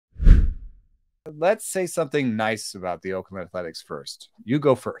let's say something nice about the Oakland Athletics first. You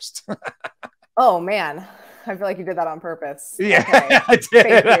go first. Oh man, I feel like you did that on purpose. Yeah, Okay. I did.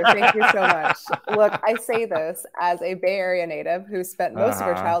 Thank you. Thank you so much. Look, I say this as a Bay Area native who spent most of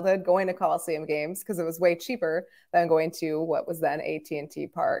her Uh-huh. childhood going to Coliseum games because it was way cheaper than going to what was then AT&T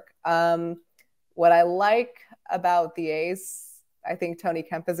Park. What I like about the A's, I think Tony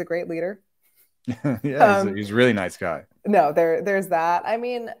Kemp is a great leader. Yeah, Um, he's a really nice guy. no, there's that. I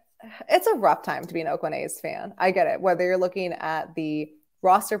mean, it's a rough time to be an Oakland A's fan. I get it. Whether you're looking at the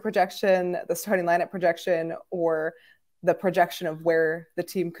roster projection, the starting lineup projection, or the projection of where the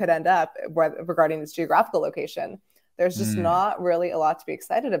team could end up regarding its geographical location, there's just Mm. not really a lot to be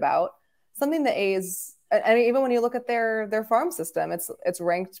excited about. Something the A's, and even when you look at their farm system, it's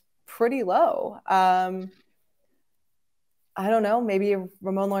ranked pretty low. I don't know. Maybe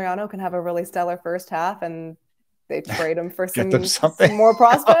Ramon Laureano can have a really stellar first half, and they trade him for Get them some something. more Oh,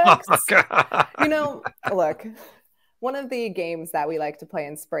 prospects. God. Look, one of the games that we like to play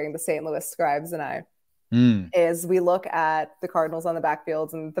in spring, the St. Louis Scribes and I, Mm. is we look at the Cardinals on the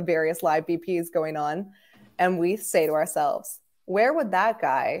backfields and the various live BPs going on, and we say to ourselves, where would that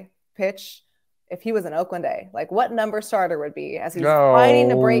guy pitch if he was an Oakland A? Like, what number starter would be as he's fighting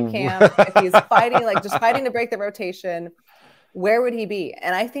to break No. camp, if he's fighting, like just fighting to break the rotation, where would he be?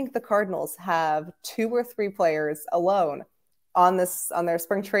 And I think the Cardinals have 2 or 3 players alone on their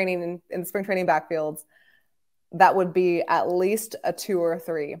spring training in the spring training backfields that would be at least a 2 or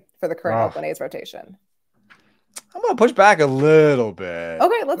 3 for the current Oh, Oakland A's rotation. I'm gonna push back a little bit,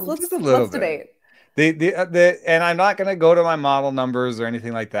 Okay, just a little let's bit. debate. And I'm not gonna go to my model numbers or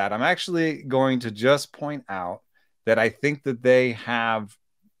anything like that. I'm actually going to just point out that I think that they have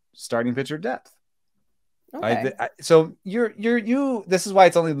starting pitcher depth. Okay. So you. This is why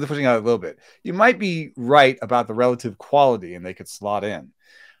it's only pushing out a little bit. You might be right about the relative quality, and they could slot in.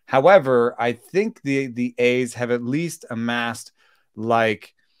 However, I think the A's have at least amassed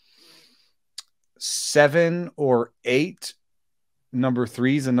like 7 or 8 number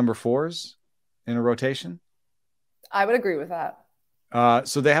threes and number fours in a rotation. I would agree with that.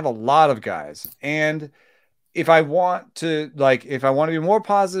 So they have a lot of guys. And if I want to be more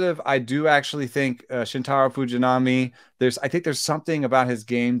positive, I do actually think Shintaro Fujinami. I think there's something about his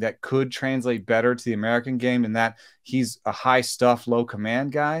game that could translate better to the American game, in that he's a high stuff, low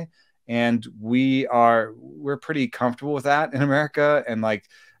command guy, and we're pretty comfortable with that in America. And like,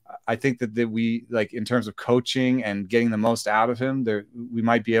 I think that we, like, in terms of coaching and getting the most out of him, there we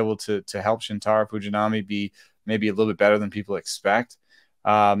might be able to help Shintaro Fujinami be maybe a little bit better than people expect.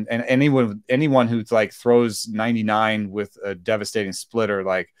 And anyone who's like throws 99 with a devastating splitter,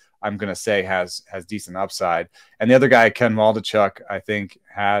 like, I'm gonna say has decent upside. And the other guy, Ken Waldachuk, I think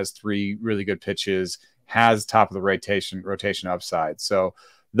has 3 really good pitches, has top of the rotation upside. So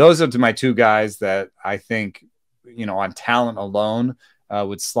those are my 2 guys that I think, on talent alone,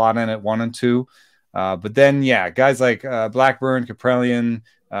 would slot in at 1 and 2. But then, yeah, guys like Blackburn, Kaprelian,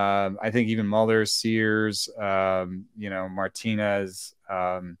 I think even Muller, Sears, Martinez.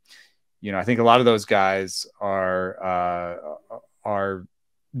 I think a lot of those guys are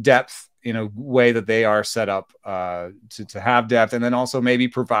depth in a way that they are set up to have depth, and then also maybe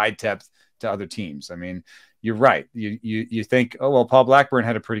provide depth to other teams. I mean, you're right. You think, oh well, Paul Blackburn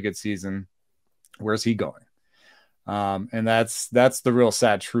had a pretty good season. Where's he going? And that's the real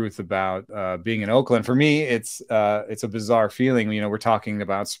sad truth about being in Oakland. For me, it's a bizarre feeling. We're talking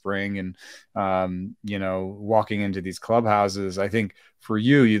about spring and walking into these clubhouses. I think for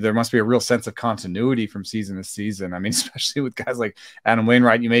you, there must be a real sense of continuity from season to season. I mean, especially with guys like Adam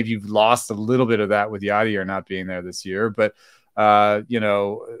Wainwright, you've lost a little bit of that with Yadier not being there this year, but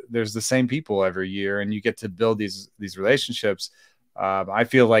there's the same people every year, and you get to build these relationships. I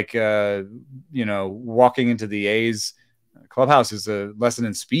feel like, walking into the A's clubhouse is a lesson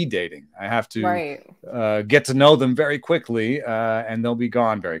in speed dating. I have to Right. get to know them very quickly, and they'll be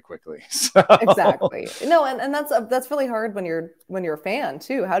gone very quickly. So, Exactly. No, and that's really hard when you're a fan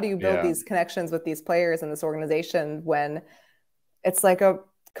too. How do you build yeah, these connections with these players and this organization when it's like a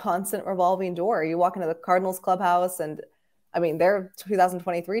constant revolving door? You walk into the Cardinals clubhouse, and I mean, their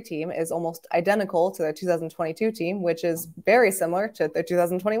 2023 team is almost identical to their 2022 team, which is very similar to their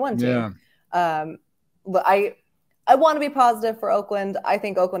 2021 team. yeah. But I want to be positive for Oakland. I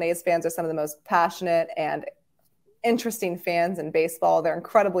think Oakland A's fans are some of the most passionate and interesting fans in baseball. They're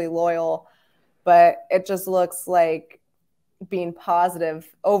incredibly loyal, but it just looks like being positive,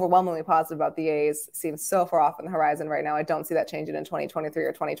 overwhelmingly positive about the A's seems so far off on the horizon right now. I don't see that changing in 2023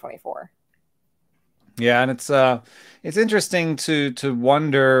 or 2024. Yeah, and it's interesting to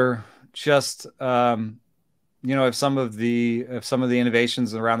wonder just if some of the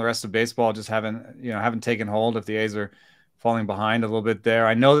innovations around the rest of baseball just haven't taken hold, if the A's are falling behind a little bit there.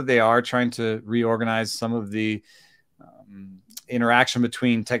 I know that they are trying to reorganize some of the interaction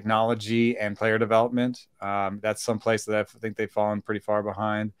between technology and player development. That's some place that I think they've fallen pretty far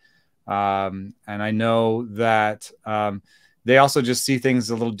behind. And I know that they also just see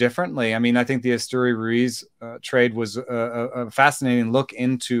things a little differently. I mean, I think the Asturi Ruiz trade was a fascinating look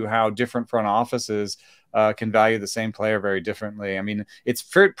into how different front offices can value the same player very differently. I mean, it's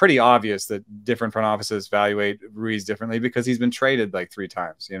pretty obvious that different front offices evaluate Ruiz differently because he's been traded like 3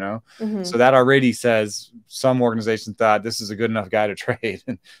 times, So that already says some organizations thought this is a good enough guy to trade,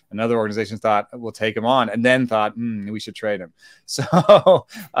 and another organization thought we'll take him on, and then thought we should trade him. So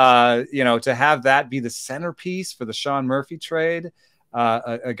to have that be the centerpiece for the Sean Murphy trade,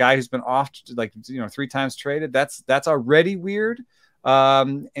 a guy who's been off 3 times traded, that's already weird.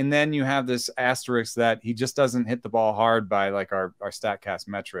 And then you have this asterisk that he just doesn't hit the ball hard by like our StatCast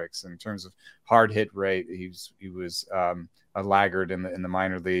metrics in terms of hard hit rate. He was a laggard in the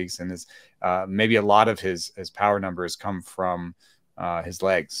minor leagues, and his maybe a lot of his power numbers come from his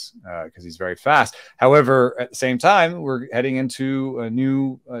legs because he's very fast. However, at the same time, we're heading into a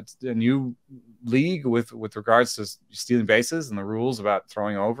new league with regards to stealing bases and the rules about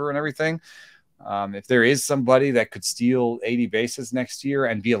throwing over and everything. If there is somebody that could steal 80 bases next year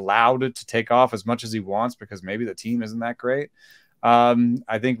and be allowed to take off as much as he wants because maybe the team isn't that great,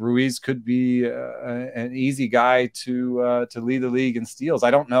 I think Ruiz could be an easy guy to lead the league in steals.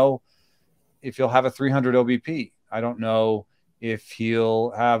 I don't know if he'll have a 300 OBP. I don't know if he'll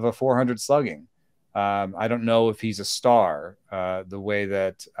have a 400 slugging. I don't know if he's a star the way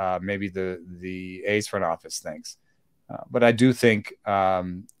that maybe the A's front office thinks. But I do think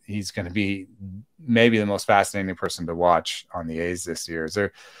he's going to be maybe the most fascinating person to watch on the A's this year. Is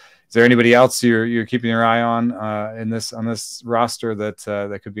there anybody else you're keeping your eye on on this roster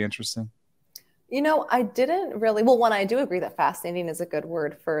that could be interesting? I didn't really. Well, one, I do agree that fascinating is a good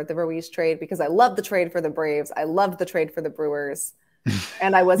word for the Ruiz trade because I love the trade for the Braves. I loved the trade for the Brewers.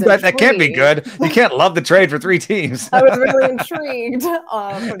 And I was that can't be good. You can't love the trade for 3 teams. I was really intrigued.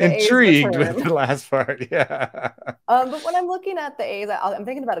 For the intrigued with the last part, yeah. But when I'm looking at the A's, I'm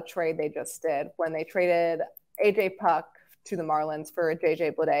thinking about a trade they just did when they traded AJ Puck to the Marlins for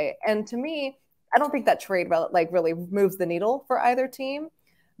JJ Bleday. And to me, I don't think that trade really moves the needle for either team.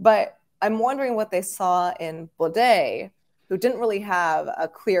 But I'm wondering what they saw in Bleday, who didn't really have a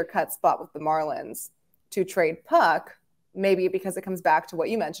clear-cut spot with the Marlins, to trade Puck. Maybe because it comes back to what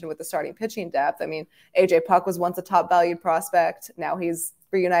you mentioned with the starting pitching depth. I mean, AJ Puck was once a top valued prospect. Now he's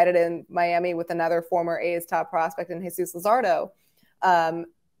reunited in Miami with another former A's top prospect in Jesus Luzardo.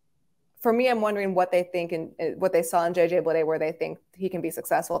 For me, I'm wondering what they think and what they saw in JJ Bleday, where they think he can be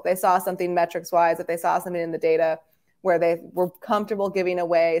successful. If they saw something metrics wise, if they saw something in the data where they were comfortable giving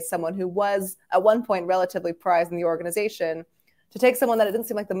away someone who was at one point relatively prized in the organization to take someone that it didn't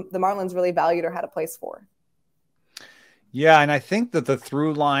seem like the Marlins really valued or had a place for. Yeah, and I think that the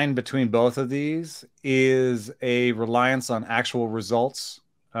through line between both of these is a reliance on actual results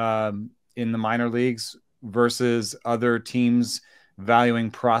in the minor leagues versus other teams valuing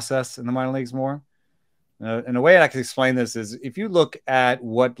process in the minor leagues more. And the way I can explain this is if you look at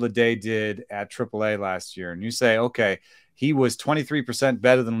what Bleday did at AAA last year and you say, okay, he was 23%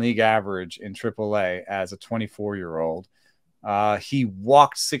 better than league average in AAA as a 24-year-old. He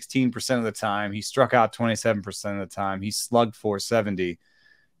walked 16% of the time. He struck out 27% of the time. He slugged 470.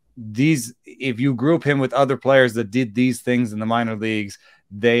 If you group him with other players that did these things in the minor leagues,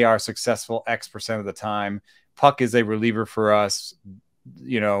 they are successful X% of the time. Puck is a reliever for us.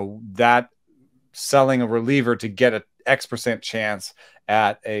 That selling a reliever to get a X% chance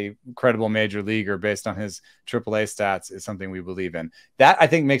at a credible major leaguer based on his AAA stats is something we believe in. That I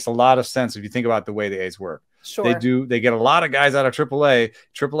think makes a lot of sense if you think about the way the A's work. Sure. They get a lot of guys out of AAA.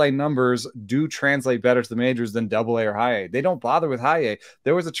 AAA numbers do translate better to the majors than AA or high A. They don't bother with high A.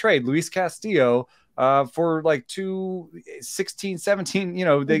 There was a trade, Luis Castillo, for like 216,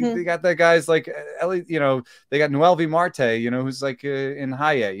 17. They got that guys like Ellie. They got Noelvi Marte. Who's like in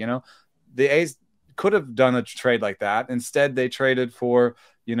high A. The A's could have done a trade like that. Instead, they traded for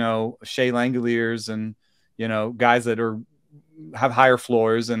Shea Langoliers and guys that have higher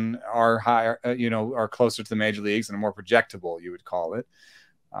floors and are higher, are closer to the major leagues and are more projectable, you would call it.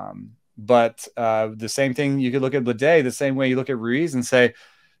 But the same thing, you could look at Bleday the same way you look at Ruiz and say,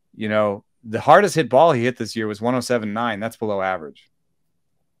 the hardest hit ball he hit this year was 107.9. That's below average.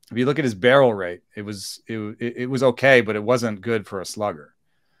 If you look at his barrel rate, it was okay, but it wasn't good for a slugger.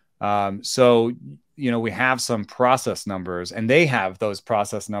 So, we have some process numbers, and they have those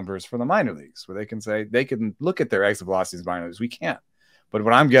process numbers for the minor leagues, where they can say, they can look at their exit velocities in minor leagues. We can't. But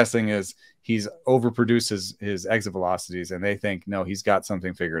what I'm guessing is he's overproduced his exit velocities, and they think, no, he's got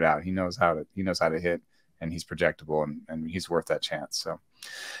something figured out. He knows how to hit, and he's projectable, and he's worth that chance. So,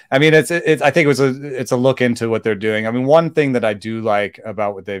 I mean, I think it's a look into what they're doing. I mean, one thing that I do like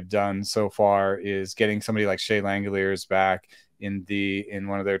about what they've done so far is getting somebody like Shea Langoliers back in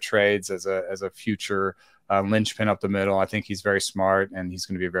one of their trades as a future linchpin up the middle. I think he's very smart, and he's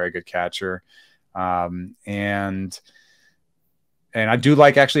going to be a very good catcher. And I do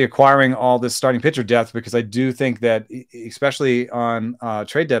like actually acquiring all this starting pitcher depth, because I do think that, especially on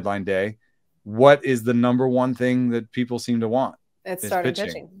trade deadline day, what is the number one thing that people seem to want? It's starting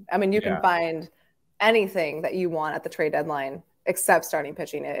pitching. I mean, you can find anything that you want at the trade deadline except starting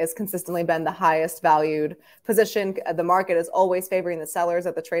pitching. It has consistently been the highest valued position. The market is always favoring the sellers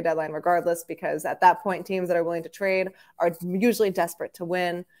at the trade deadline regardless, because at that point, teams that are willing to trade are usually desperate to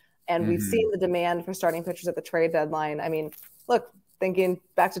win. And we've seen the demand for starting pitchers at the trade deadline. I mean, look, thinking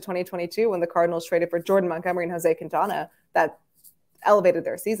back to 2022 when the Cardinals traded for Jordan Montgomery and Jose Quintana, that elevated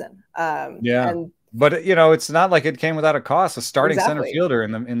their season. But it's not like it came without a cost. A starting center fielder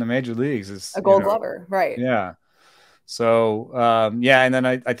in the major leagues is a Gold Glover, right? Yeah. So and then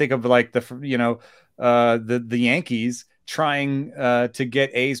I think of like the Yankees trying to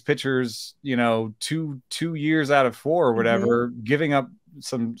get A's pitchers, 2 years out of 4 or whatever, giving up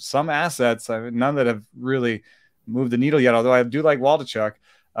some assets. None that have really moved the needle yet, although I do like Waldichuk.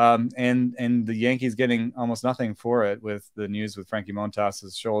 And the Yankees getting almost nothing for it, with the news with Frankie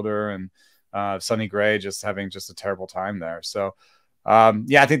Montas's shoulder, and Sonny Gray just having a terrible time there. So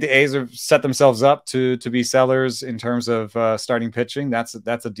I think the A's have set themselves up to be sellers in terms of starting pitching. That's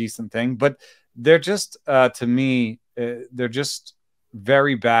a decent thing, but they're just to me they're just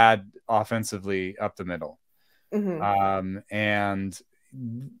very bad offensively up the middle. And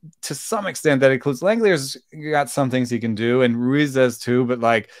to some extent that includes Langoliers got some things he can do, and Ruiz does too, but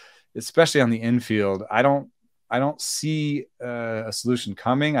like, especially on the infield, I don't see a solution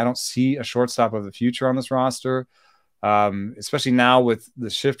coming. I don't see a shortstop of the future on this roster, especially now with the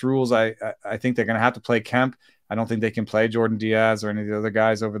shift rules. I think they're going to have to play Kemp. I don't think they can play Jordan Diaz or any of the other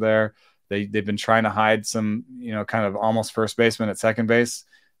guys over there. They've been trying to hide some, kind of almost first baseman at second base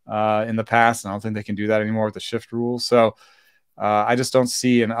in the past, and I don't think they can do that anymore with the shift rules. So I just don't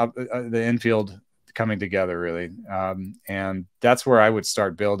see the infield coming together really. And that's where I would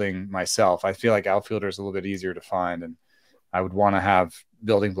start building myself. I feel like outfielder is a little bit easier to find, and I would want to have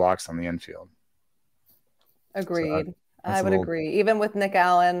building blocks on the infield. Agreed. So I would agree. Even with Nick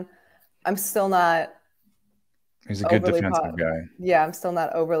Allen, I'm still not. He's a good defensive guy. Yeah, I'm still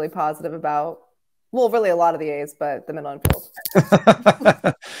not overly positive about. Well, really a lot of the A's, but the middle infield.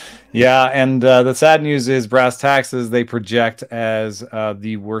 Yeah, and the sad news is brass taxes, they project as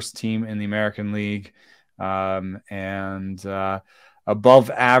the worst team in the American League, and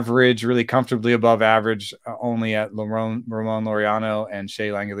above average, really comfortably above average, only at Ramon Laureano and Shea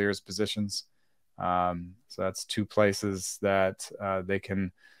Langoliers positions. So that's 2 places that they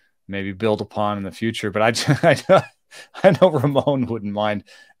can maybe build upon in the future. But I know Ramon wouldn't mind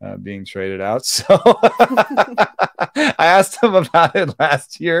being traded out. So I asked him about it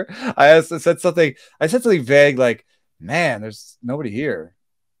last year. I said something vague like, man, there's nobody here,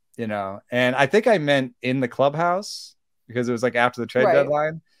 and I think I meant in the clubhouse, because it was like after the trade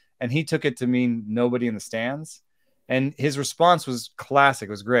deadline, and he took it to mean nobody in the stands. And his response was classic.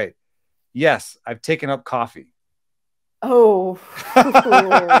 It was great. Yes, I've taken up coffee. Oh,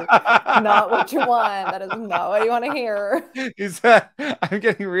 not what you want. That is not what you want to hear. He said, I'm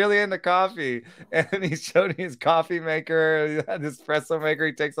getting really into coffee. And he showed me his coffee maker, his espresso maker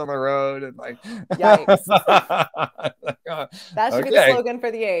he takes on the road. And like, yikes. That should be the slogan for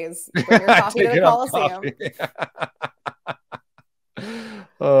the A's. Bring your coffee to the Coliseum.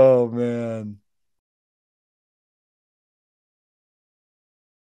 Oh, man.